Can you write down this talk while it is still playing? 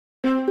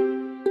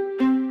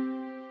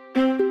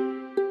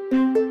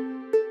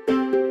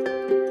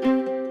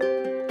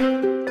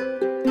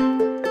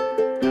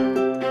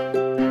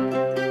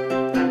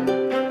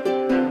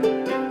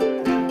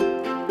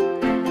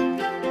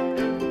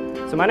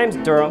my name's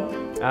Durham.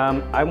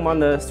 I'm on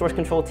the source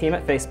control team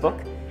at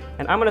Facebook,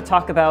 and I'm going to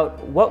talk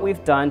about what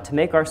we've done to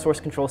make our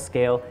source control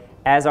scale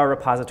as our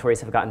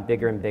repositories have gotten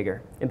bigger and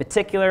bigger. In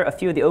particular, a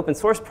few of the open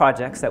source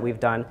projects that we've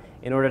done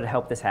in order to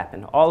help this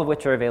happen, all of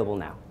which are available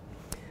now.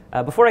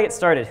 Before I get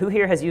started, who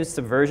here has used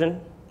Subversion?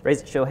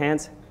 Raise it, show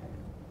hands.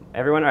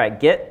 Everyone? All right,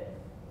 Git?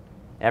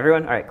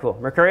 Everyone? All right, cool.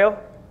 Mercurial?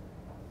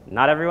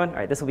 Not everyone? All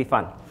right, this will be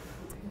fun.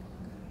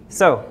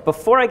 So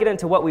before I get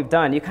into what we've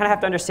done, you kind of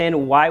have to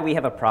understand why we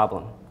have a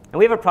problem. And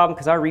we have a problem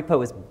because our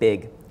repo is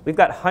big. We've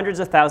got hundreds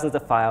of thousands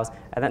of files,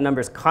 and that number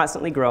is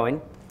constantly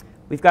growing.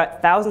 We've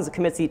got thousands of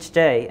commits each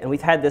day, and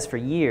we've had this for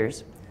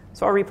years.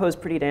 So our repo is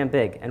pretty damn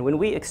big. And when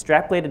we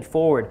extrapolated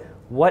forward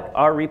what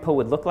our repo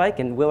would look like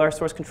and will our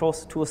source control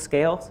tool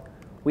scale,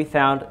 we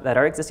found that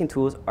our existing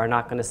tools are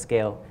not going to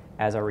scale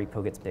as our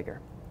repo gets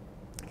bigger.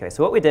 Okay,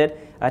 so what we did,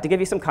 to give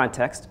you some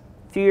context,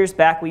 a few years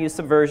back we used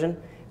Subversion,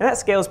 and that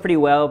scales pretty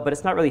well, but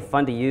it's not really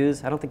fun to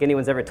use. I don't think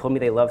anyone's ever told me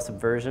they love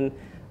Subversion.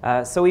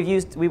 So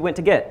we went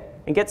to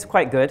Git, and Git's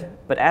quite good,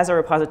 but as our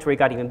repository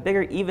got even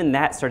bigger, even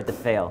that started to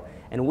fail.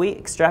 And we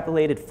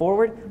extrapolated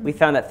forward, we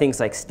found that things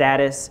like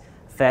status,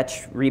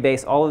 fetch,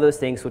 rebase, all of those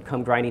things would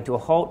come grinding to a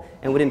halt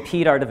and would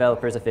impede our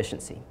developers'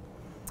 efficiency.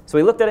 So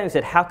we looked at it and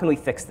said, how can we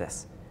fix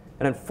this?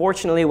 And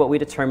unfortunately, what we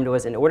determined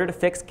was in order to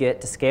fix Git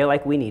to scale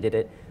like we needed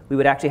it, we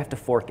would actually have to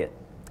fork it.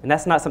 And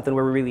that's not something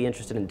we're really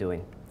interested in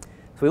doing.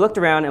 So we looked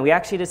around and we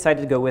actually decided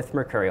to go with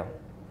Mercurial.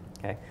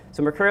 Okay?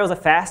 So Mercurial is a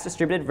fast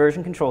distributed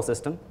version control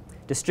system.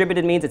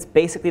 Distributed means it's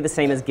basically the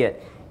same as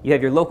Git. You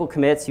have your local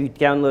commits, you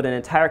download an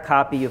entire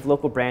copy, you have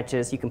local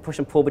branches, you can push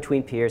and pull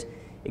between peers,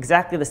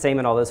 exactly the same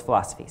in all those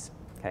philosophies.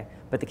 Okay?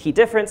 But the key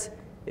difference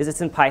is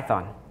it's in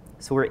Python.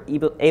 So we're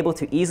able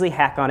to easily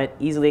hack on it,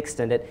 easily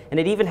extend it, and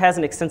it even has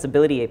an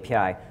extensibility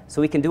API.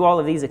 So we can do all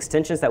of these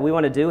extensions that we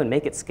want to do and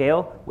make it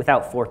scale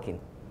without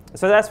forking.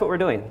 So that's what we're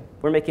doing.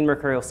 We're making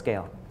Mercurial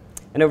scale.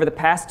 And over the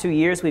past 2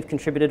 years, we've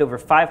contributed over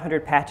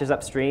 500 patches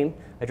upstream,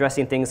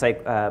 addressing things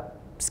like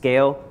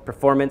scale,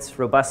 performance,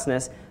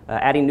 robustness,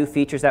 adding new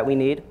features that we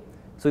need.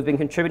 So we've been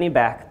contributing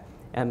back.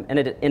 And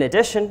in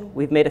addition,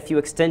 we've made a few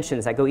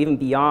extensions that go even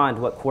beyond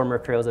what core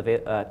Mercurial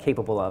is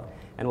capable of.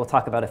 And we'll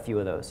talk about a few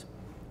of those.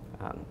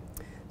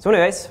 So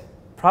anyways,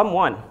 problem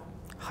one,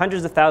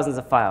 hundreds of thousands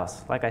of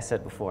files, like I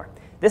said before.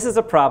 This is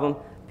a problem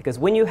because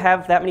when you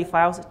have that many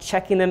files,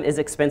 checking them is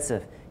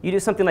expensive. You do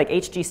something like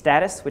HG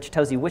status, which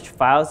tells you which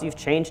files you've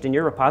changed in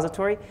your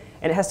repository,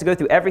 and it has to go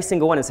through every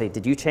single one and say,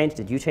 did you change,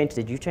 did you change,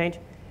 did you change?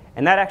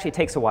 And that actually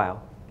takes a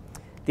while.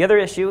 The other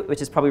issue, which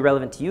is probably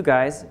relevant to you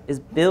guys, is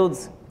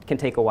builds can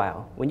take a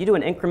while. When you do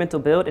an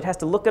incremental build, it has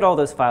to look at all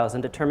those files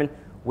and determine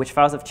which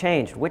files have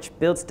changed, which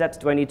build steps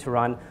do I need to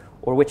run,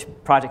 or which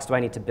projects do I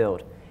need to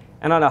build.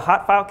 And on a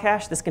hot file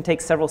cache, this can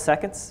take several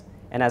seconds.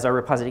 And as our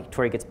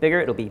repository gets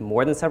bigger, it'll be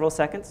more than several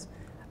seconds.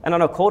 And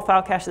on a cold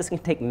file cache, this can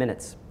take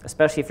minutes,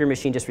 especially if your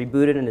machine just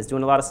rebooted and is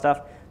doing a lot of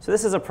stuff. So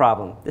this is a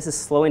problem. This is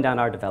slowing down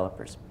our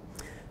developers.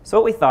 So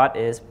what we thought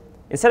is,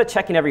 instead of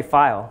checking every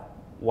file,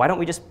 why don't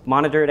we just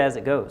monitor it as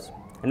it goes?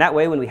 And that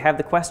way, when we have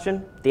the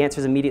question, the answer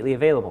is immediately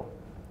available.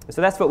 And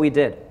so that's what we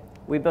did.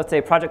 We built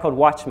a project called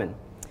Watchman.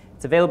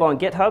 It's available on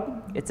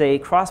GitHub. It's a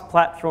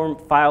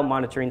cross-platform file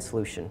monitoring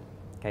solution.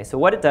 Okay, so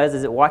what it does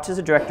is it watches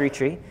a directory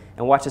tree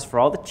and watches for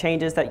all the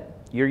changes that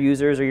your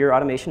users or your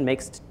automation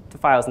makes to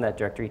files in that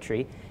directory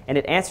tree, and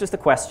it answers the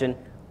question,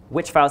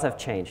 which files have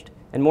changed?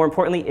 And more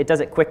importantly, it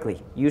does it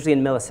quickly, usually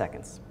in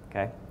milliseconds.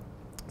 Okay?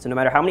 So no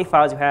matter how many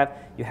files you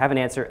have an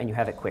answer and you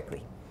have it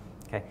quickly.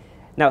 Okay?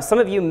 Now, some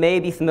of you may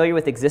be familiar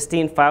with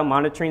existing file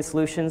monitoring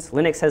solutions.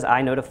 Linux has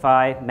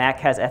iNotify, Mac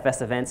has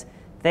FS Events.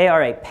 They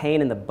are a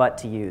pain in the butt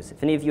to use.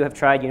 If any of you have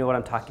tried, you know what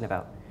I'm talking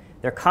about.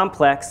 They're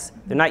complex,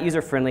 they're not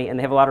user-friendly, and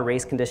they have a lot of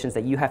race conditions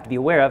that you have to be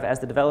aware of as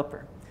the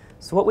developer.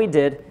 So what we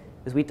did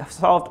is we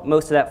solved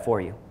most of that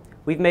for you.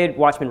 We've made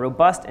Watchman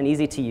robust and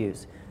easy to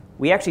use.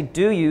 We actually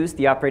do use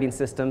the operating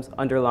system's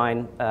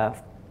underlying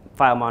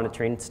file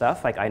monitoring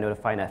stuff, like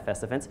iNotify and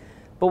FS Events,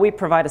 but we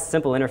provide a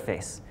simple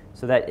interface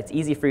so that it's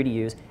easy for you to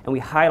use, and we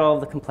hide all of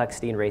the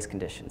complexity and race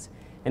conditions.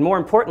 And more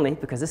importantly,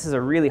 because this is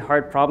a really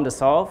hard problem to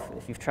solve,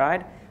 if you've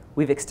tried,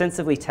 we've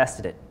extensively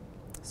tested it.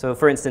 So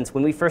for instance,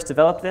 when we first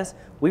developed this,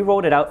 we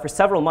rolled it out for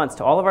several months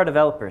to all of our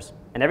developers.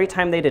 And every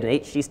time they did an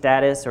HG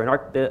status or an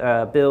ARC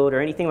build or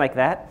anything like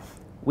that,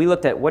 we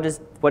looked at what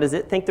does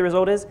it think the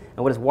result is, and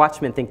what does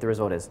Watchman think the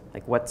result is?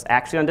 Like what's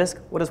actually on disk,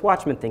 what does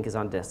Watchman think is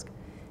on disk?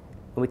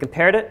 When we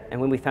compared it, and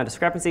when we found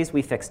discrepancies,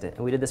 we fixed it.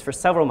 And we did this for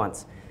several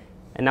months.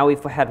 And now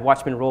we've had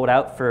Watchman rolled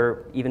out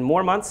for even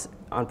more months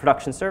on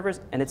production servers,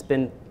 and it's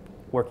been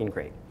working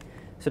great.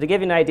 So to give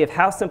you an idea of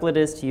how simple it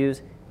is to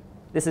use,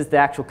 this is the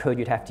actual code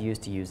you'd have to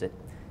use it.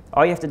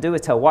 All you have to do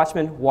is tell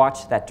Watchman,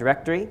 watch that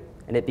directory,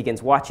 and it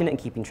begins watching it and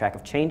keeping track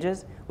of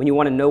changes. When you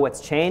want to know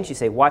what's changed, you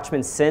say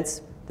Watchman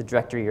since the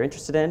directory you're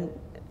interested in,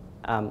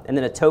 and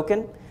then a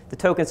token. The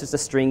token is just a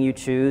string you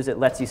choose. It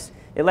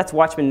lets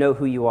Watchman know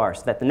who you are,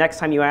 so that the next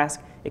time you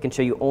ask, it can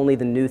show you only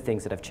the new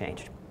things that have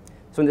changed.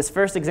 So in this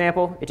first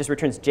example, it just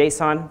returns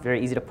JSON,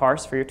 very easy to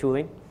parse for your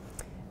tooling.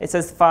 It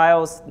says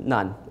files,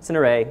 none. It's an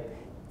array.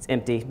 It's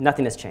empty,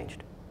 nothing has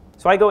changed.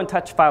 So I go and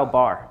touch file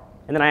bar,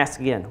 and then I ask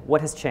again,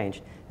 what has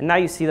changed? And now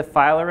you see the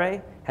file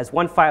array has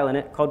one file in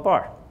it called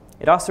bar.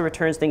 It also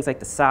returns things like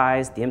the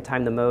size, the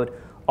mtime, the mode,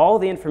 all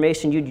the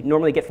information you'd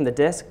normally get from the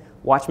disk,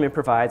 Watchman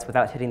provides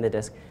without hitting the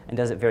disk and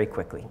does it very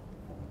quickly.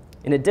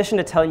 In addition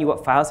to telling you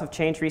what files have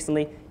changed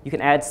recently, you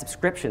can add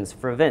subscriptions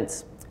for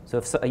events. So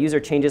if a user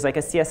changes like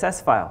a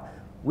CSS file,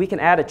 we can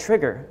add a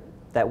trigger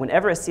that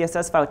whenever a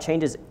CSS file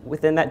changes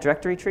within that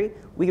directory tree,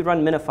 we could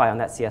run minify on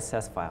that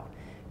CSS file.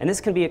 And this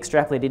can be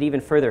extrapolated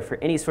even further for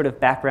any sort of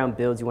background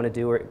builds you want to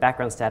do or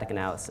background static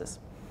analysis.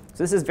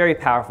 So this is very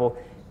powerful.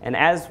 And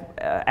as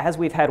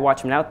we've had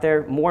Watchman out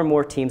there, more and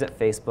more teams at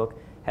Facebook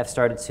have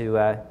started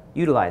to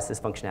utilize this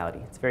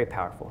functionality. It's very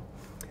powerful.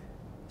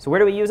 So where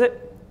do we use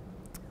it?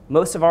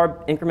 Most of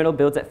our incremental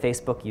builds at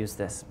Facebook use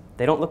this.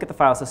 They don't look at the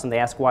file system, they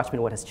ask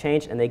Watchman what has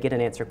changed, and they get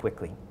an answer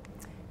quickly.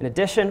 In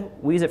addition,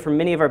 we use it for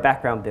many of our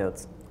background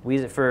builds. We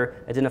use it for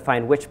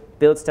identifying which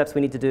build steps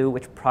we need to do,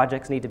 which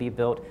projects need to be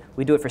built.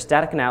 We do it for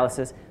static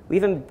analysis. We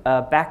even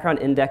background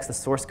index the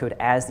source code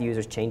as the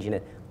user's changing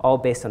it, all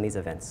based on these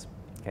events.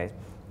 Okay?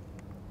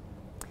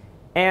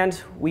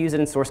 And we use it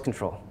in source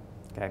control.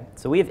 Okay?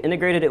 So we have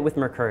integrated it with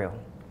Mercurial.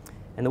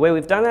 And the way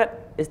we've done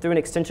that is through an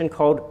extension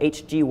called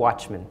HG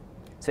Watchman.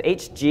 So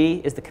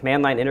HG is the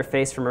command line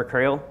interface for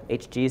Mercurial.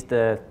 HG is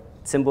the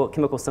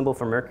chemical symbol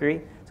for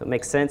mercury, so it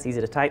makes sense,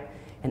 easy to type.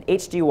 And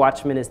HG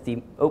Watchman is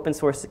the open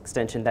source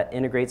extension that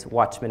integrates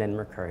Watchman and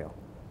Mercurial.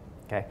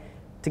 Okay?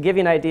 To give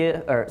you an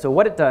idea, so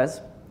what it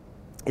does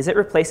is it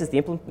replaces the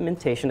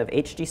implementation of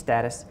HG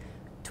status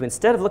to,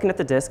 instead of looking at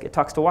the disk, it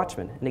talks to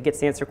Watchman, and it gets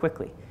the answer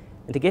quickly.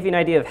 And to give you an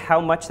idea of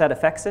how much that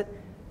affects it,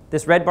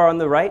 this red bar on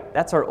the right,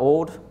 that's our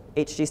old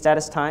HG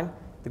status time.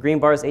 The green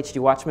bar is HG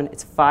Watchman.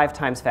 It's 5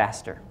 times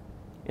faster.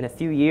 In a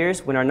few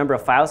years, when our number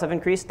of files have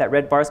increased, that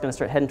red bar is going to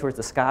start heading towards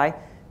the sky.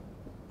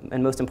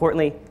 And most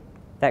importantly,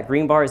 that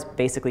green bar is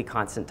basically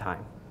constant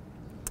time.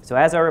 So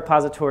as our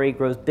repository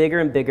grows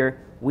bigger and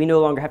bigger, we no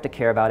longer have to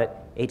care about it.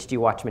 HG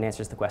Watchman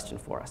answers the question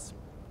for us.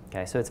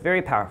 Okay, so it's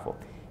very powerful.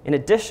 In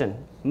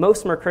addition,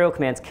 most Mercurial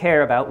commands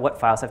care about what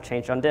files have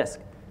changed on disk.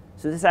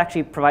 So this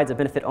actually provides a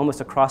benefit almost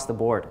across the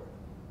board.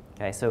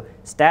 Okay, so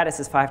status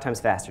is 5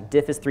 times faster,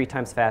 diff is 3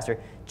 times faster,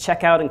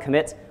 checkout and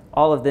commits,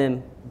 all of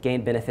them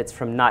gain benefits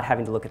from not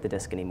having to look at the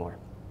disk anymore.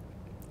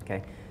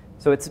 Okay,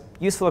 so it's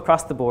useful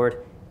across the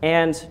board,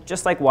 and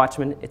just like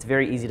Watchman, it's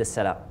very easy to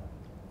set up.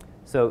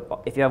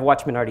 So if you have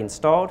Watchman already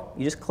installed,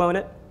 you just clone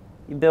it,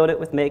 you build it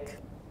with make,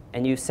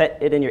 and you set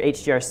it in your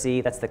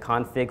HGRC, that's the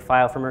config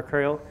file for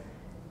Mercurial.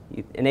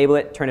 You enable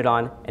it, turn it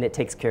on, and it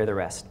takes care of the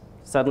rest.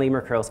 Suddenly,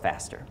 Mercurial's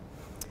faster.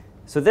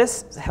 So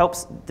this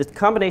helps, the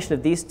combination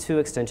of these two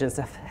extensions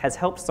has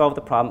helped solve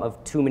the problem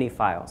of too many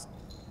files.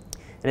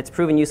 And it's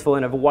proven useful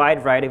in a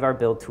wide variety of our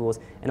build tools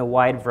and a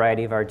wide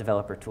variety of our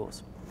developer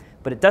tools.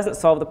 But it doesn't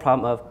solve the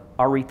problem of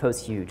our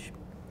repo's huge.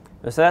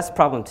 So that's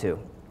problem 2.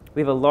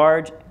 We have a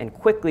large and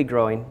quickly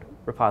growing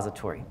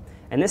repository.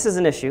 And this is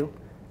an issue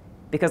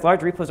because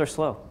large repos are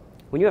slow.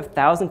 When you have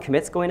 1,000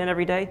 commits going in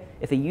every day,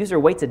 if a user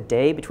waits a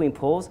day between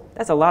pulls,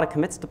 that's a lot of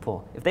commits to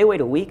pull. If they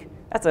wait a week,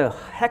 that's a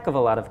heck of a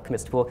lot of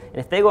commits to pull. And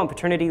if they go on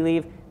paternity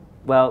leave,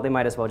 well, they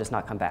might as well just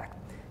not come back.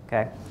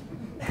 Okay?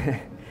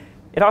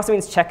 It also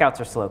means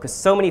checkouts are slow because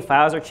so many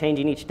files are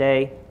changing each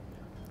day.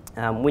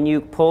 When you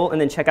pull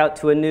and then check out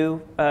to a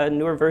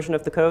newer version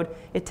of the code,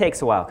 it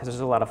takes a while because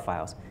there's a lot of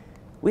files.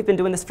 We've been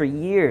doing this for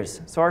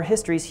years, so our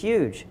history is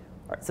huge.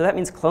 So that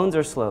means clones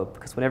are slow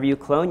because whenever you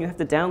clone, you have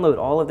to download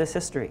all of this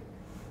history.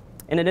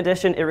 And in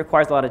addition, it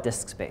requires a lot of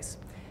disk space.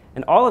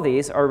 And all of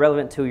these are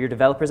relevant to your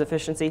developer's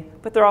efficiency,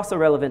 but they're also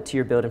relevant to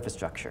your build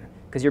infrastructure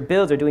because your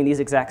builds are doing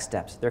these exact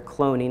steps. They're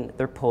cloning,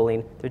 they're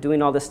pulling, they're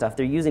doing all this stuff.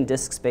 They're using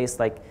disk space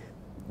like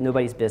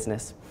nobody's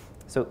business.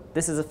 So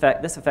this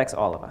affects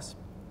all of us.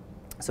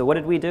 So what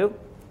did we do?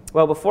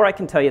 Well, before I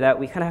can tell you that,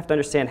 we kind of have to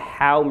understand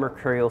how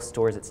Mercurial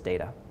stores its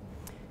data.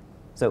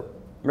 So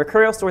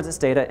Mercurial stores its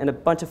data in a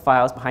bunch of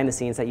files behind the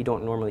scenes that you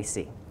don't normally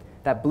see.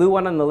 That blue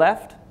one on the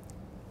left,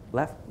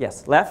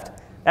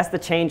 that's the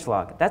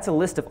changelog. That's a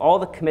list of all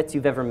the commits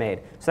you've ever made.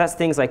 So that's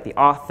things like the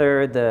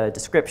author, the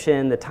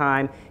description, the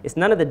time. It's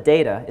none of the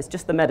data, it's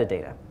just the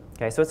metadata.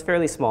 Okay, so it's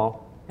fairly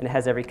small, and it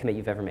has every commit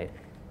you've ever made.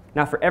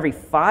 Now for every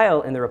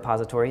file in the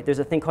repository, there's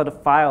a thing called a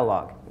file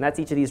log, and that's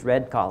each of these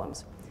red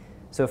columns.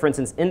 So for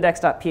instance,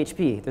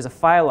 index.php, there's a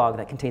file log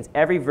that contains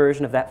every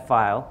version of that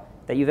file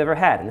that you've ever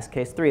had, in this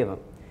case 3 of them.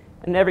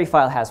 And every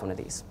file has one of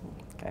these.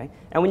 Okay?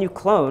 And when you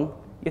clone,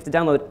 you have to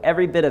download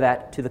every bit of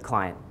that to the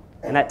client,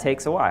 and that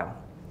takes a while.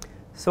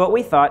 So what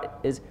we thought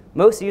is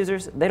most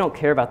users, they don't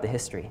care about the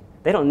history.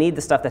 They don't need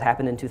the stuff that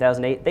happened in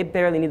 2008. They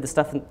barely need the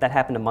stuff that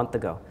happened a month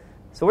ago.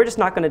 So we're just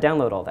not going to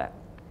download all that.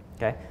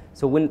 Okay?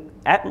 So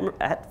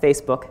at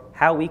Facebook,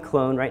 how we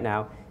clone right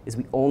now is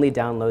we only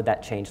download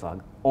that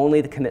changelog, only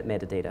the commit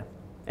metadata.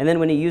 And then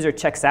when a user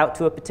checks out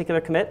to a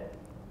particular commit,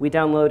 we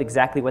download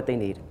exactly what they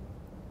need.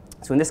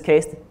 So in this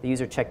case, the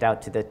user checked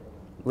out to the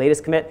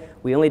latest commit.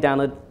 We only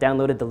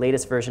downloaded the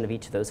latest version of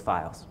each of those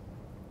files.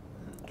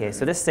 Okay,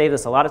 so this saves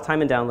us a lot of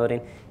time in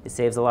downloading. It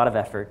saves a lot of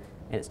effort,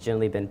 and it's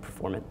generally been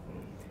performant.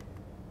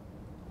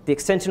 The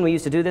extension we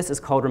use to do this is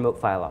called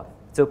remotefilelog.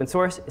 It's open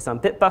source, it's on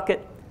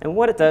Bitbucket, and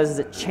what it does is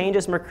it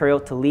changes Mercurial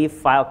to leave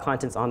file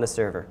contents on the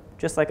server,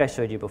 just like I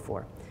showed you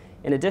before.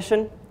 In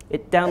addition,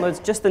 it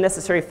downloads just the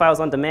necessary files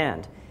on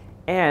demand,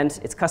 and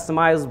it's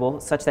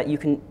customizable such that you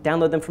can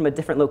download them from a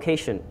different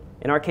location,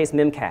 in our case,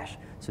 Memcache.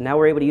 So now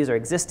we're able to use our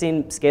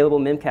existing scalable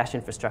Memcache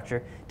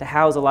infrastructure to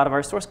house a lot of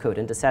our source code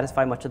and to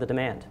satisfy much of the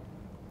demand.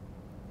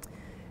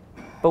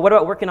 But what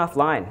about working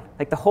offline?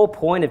 Like, the whole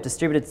point of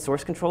distributed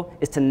source control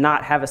is to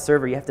not have a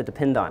server you have to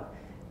depend on.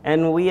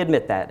 And we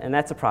admit that, and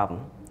that's a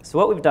problem. So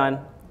what we've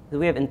done is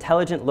we have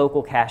intelligent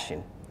local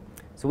caching.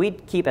 So we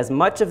keep as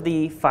much of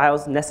the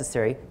files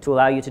necessary to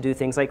allow you to do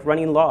things like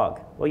running log.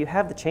 Well, you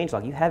have the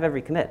changelog. You have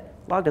every commit.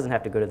 Log doesn't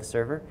have to go to the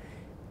server.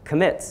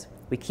 Commits.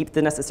 We keep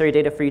the necessary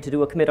data for you to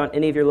do a commit on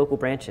any of your local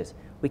branches.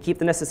 We keep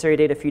the necessary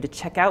data for you to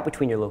check out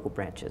between your local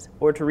branches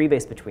or to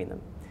rebase between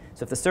them.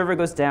 So if the server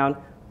goes down,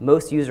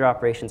 most user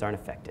operations aren't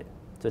affected.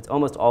 So it's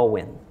almost all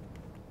win.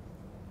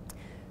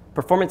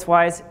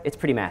 Performance-wise, it's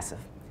pretty massive.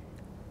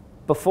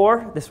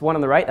 Before, this one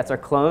on the right, that's our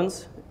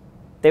clones,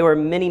 they were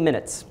many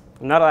minutes.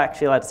 I'm not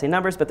actually allowed to say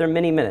numbers, but they're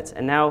many minutes,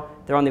 and now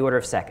they're on the order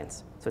of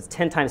seconds. So it's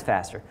 10 times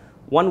faster.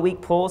 1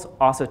 week pulls,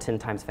 also 10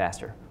 times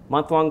faster.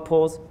 Month-long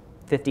pulls,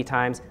 50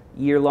 times.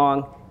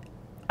 Year-long,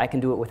 I can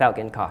do it without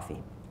getting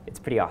coffee. It's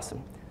pretty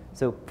awesome.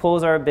 So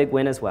pulls are a big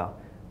win as well.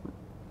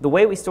 The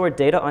way we store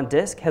data on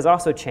disk has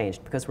also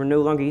changed because we're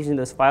no longer using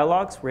those file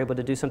logs. We're able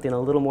to do something a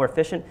little more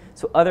efficient.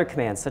 So other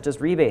commands, such as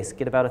rebase,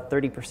 get about a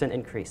 30%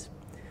 increase.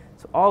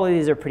 So all of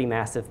these are pretty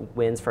massive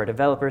wins for our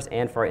developers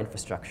and for our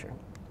infrastructure.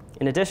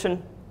 In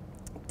addition,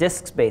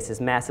 disk space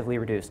is massively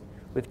reduced.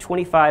 We have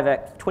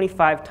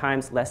 25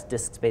 times less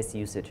disk space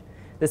usage.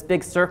 This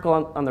big circle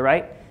on the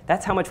right,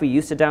 that's how much we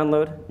used to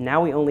download.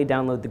 Now we only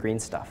download the green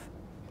stuff.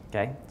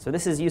 Okay? So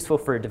this is useful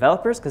for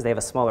developers because they have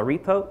a smaller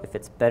repo if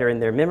it's better in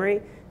their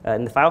memory,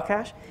 in the file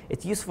cache.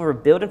 It's useful for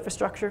build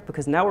infrastructure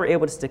because now we're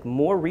able to stick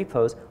more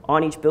repos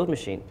on each build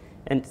machine.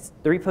 And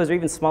the repos are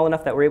even small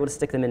enough that we're able to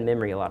stick them in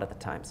memory a lot of the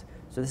times.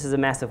 So this is a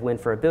massive win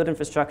for our build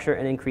infrastructure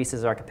and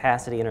increases our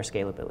capacity and our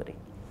scalability.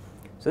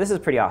 So this is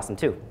pretty awesome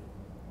too.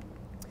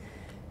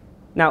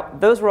 Now,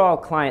 those were all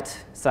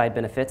client-side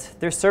benefits.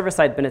 There's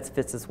server-side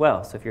benefits as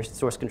well. So if your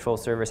source control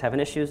server is having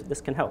issues,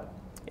 this can help.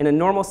 In a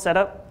normal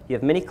setup, you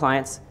have many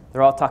clients.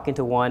 They're all talking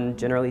to one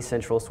generally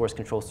central source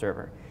control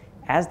server.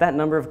 As that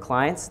number of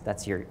clients,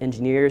 that's your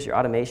engineers, your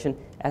automation,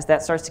 as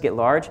that starts to get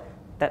large,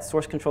 that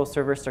source control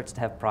server starts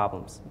to have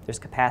problems. There's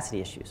capacity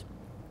issues.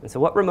 And so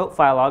what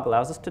remotefilelog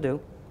allows us to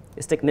do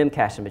is stick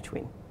Memcache in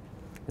between.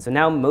 And so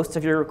now most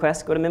of your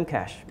requests go to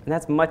Memcache, and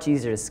that's much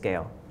easier to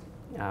scale.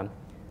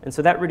 And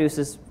so that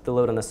reduces the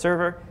load on the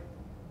server.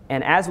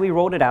 And as we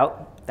rolled it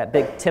out, that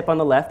big tip on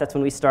the left, that's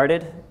when we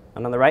started,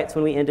 and on the right, it's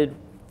when we ended,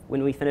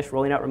 when we finished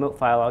rolling out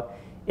remotefilelog,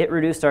 it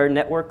reduced our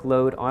network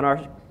load on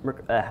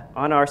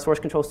our source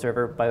control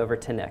server by over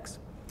 10x.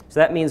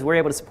 So that means we're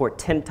able to support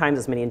 10 times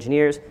as many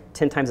engineers,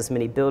 10 times as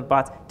many build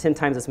bots, 10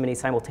 times as many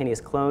simultaneous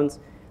clones.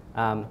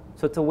 So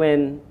it's a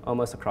win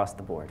almost across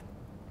the board.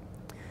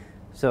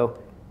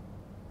 So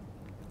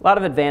a lot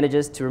of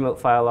advantages to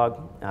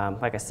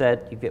remotefilelog. Like I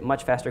said, you get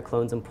much faster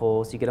clones and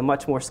pulls. You get a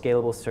much more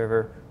scalable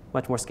server,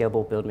 much more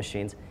scalable build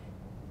machines.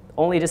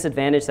 Only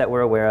disadvantage that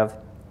we're aware of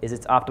is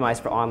it's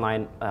optimized for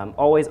online,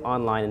 always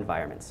online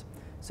environments.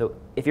 So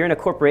if you're in a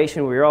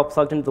corporation where you're all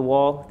plugged into the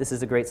wall, this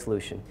is a great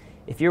solution.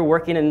 If you're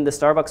working in the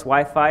Starbucks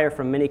Wi-Fi or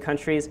from many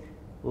countries,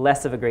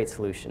 less of a great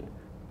solution.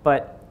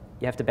 But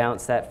you have to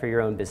balance that for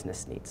your own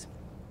business needs.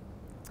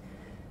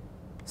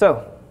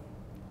 So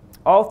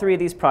all three of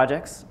these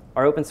projects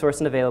are open source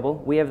and available.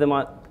 We have them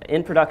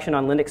in production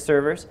on Linux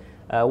servers.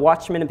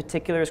 Watchman in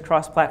particular is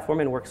cross-platform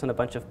and works on a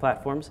bunch of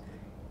platforms.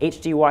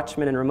 HG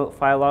Watchman and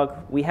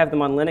remotefilelog, we have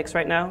them on Linux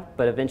right now,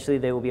 but eventually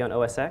they will be on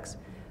OS X.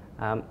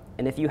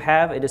 And if you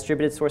have a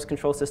distributed source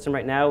control system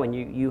right now and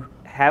you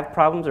have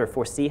problems or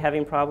foresee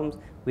having problems,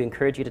 we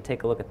encourage you to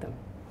take a look at them.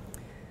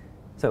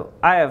 So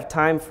I have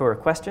time for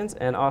questions,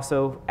 and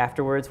also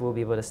afterwards we'll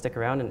be able to stick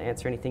around and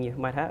answer anything you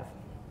might have.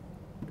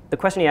 The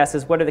question he asks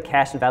is, what are the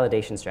cache and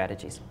validation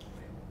strategies?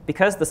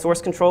 Because the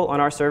source control on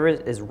our server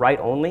is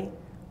write-only,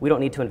 we don't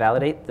need to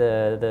invalidate.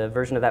 The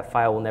version of that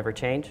file will never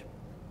change,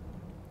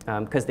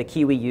 because the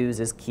key we use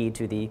is key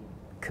to the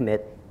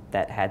commit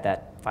that had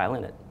that file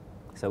in it.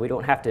 So we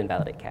don't have to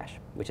invalidate cache,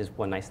 which is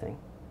one nice thing.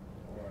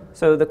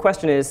 So the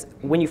question is,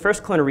 when you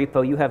first clone a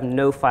repo, you have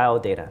no file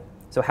data.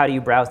 So how do you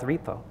browse the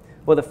repo?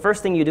 Well, the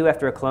first thing you do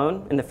after a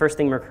clone, and the first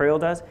thing Mercurial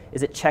does,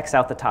 is it checks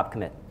out the top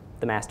commit,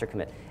 the master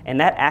commit. And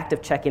that act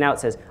of checking out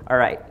says, all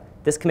right,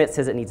 this commit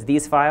says it needs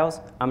these files.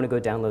 I'm going to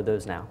go download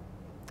those now.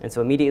 And so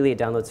immediately it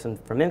downloads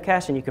from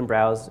Memcache, and you can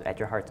browse at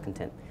your heart's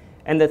content.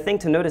 And the thing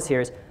to notice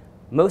here is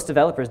most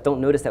developers don't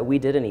notice that we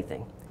did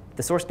anything.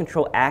 The source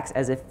control acts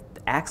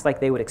like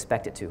they would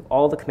expect it to.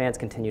 All the commands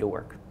continue to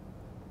work.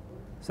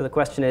 So the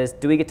question is,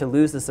 do we get to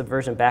lose the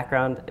Subversion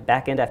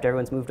backend after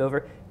everyone's moved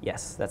over?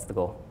 Yes, that's the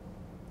goal.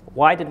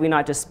 Why did we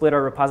not just split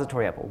our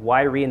repository up?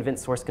 Why reinvent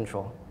source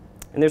control?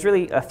 And there's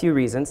really a few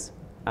reasons.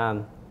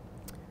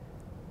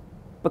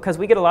 because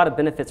we get a lot of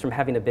benefits from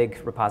having a big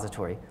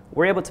repository.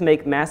 We're able to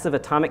make massive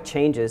atomic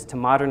changes to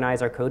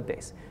modernize our code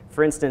base.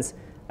 For instance,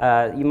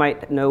 you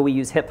might know we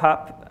use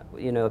hip-hop, a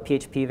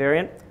PHP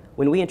variant.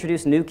 When we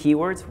introduce new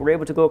keywords, we're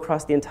able to go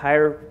across the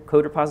entire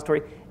code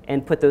repository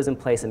and put those in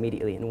place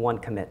immediately in one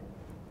commit.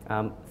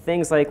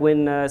 Things like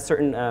when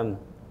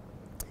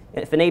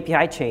if an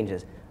API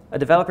changes, a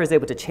developer is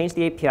able to change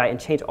the API and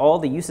change all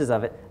the uses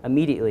of it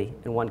immediately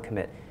in one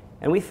commit.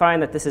 And we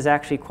find that this is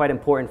actually quite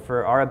important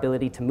for our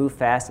ability to move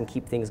fast and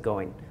keep things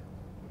going.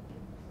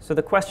 So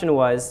the question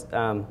was,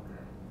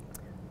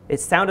 it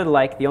sounded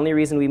like the only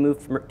reason we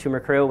moved to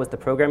Mercurial was the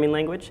programming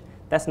language.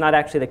 That's not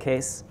actually the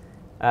case.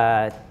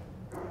 The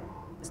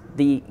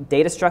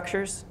data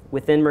structures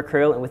within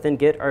Mercurial and within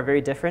Git are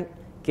very different.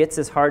 Git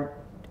is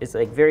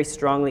like very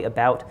strongly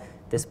about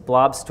this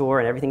blob store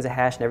and everything's a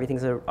hash and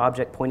everything's an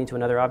object pointing to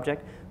another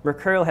object.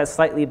 Mercurial has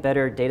slightly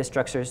better data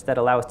structures that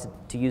allow us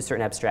to use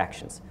certain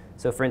abstractions.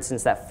 So for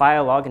instance, that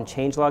file log and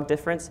change log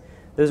difference,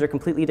 those are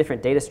completely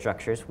different data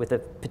structures with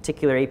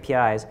particular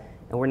APIs,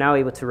 and we're now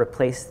able to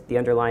replace the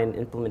underlying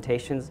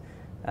implementations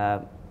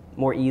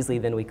more easily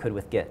than we could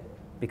with Git,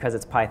 because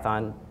it's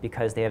Python,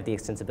 because they have the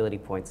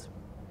extensibility points.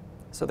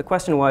 So the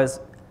question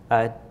was,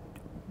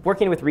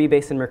 working with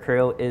rebase in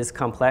Mercurial is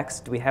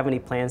complex. Do we have any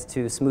plans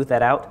to smooth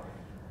that out?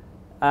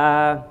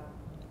 I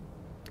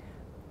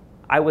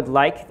would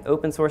like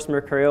open source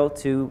Mercurial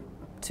to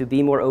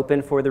be more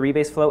open for the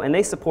rebase flow, and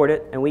they support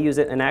it, and we use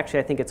it, and actually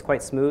I think it's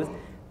quite smooth.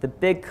 The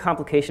big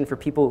complication for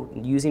people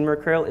using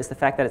Mercurial is the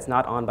fact that it's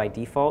not on by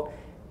default,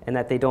 and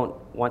that they don't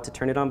want to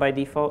turn it on by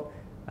default.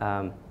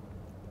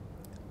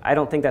 I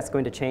don't think that's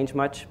going to change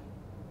much,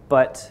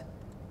 but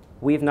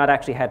we've not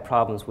actually had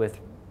problems with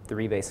the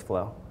rebase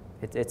flow.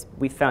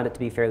 We've found it to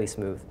be fairly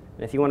smooth.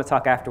 And if you want to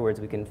talk afterwards,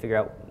 we can figure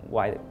out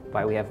why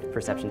we have the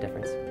perception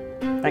difference.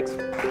 Thanks.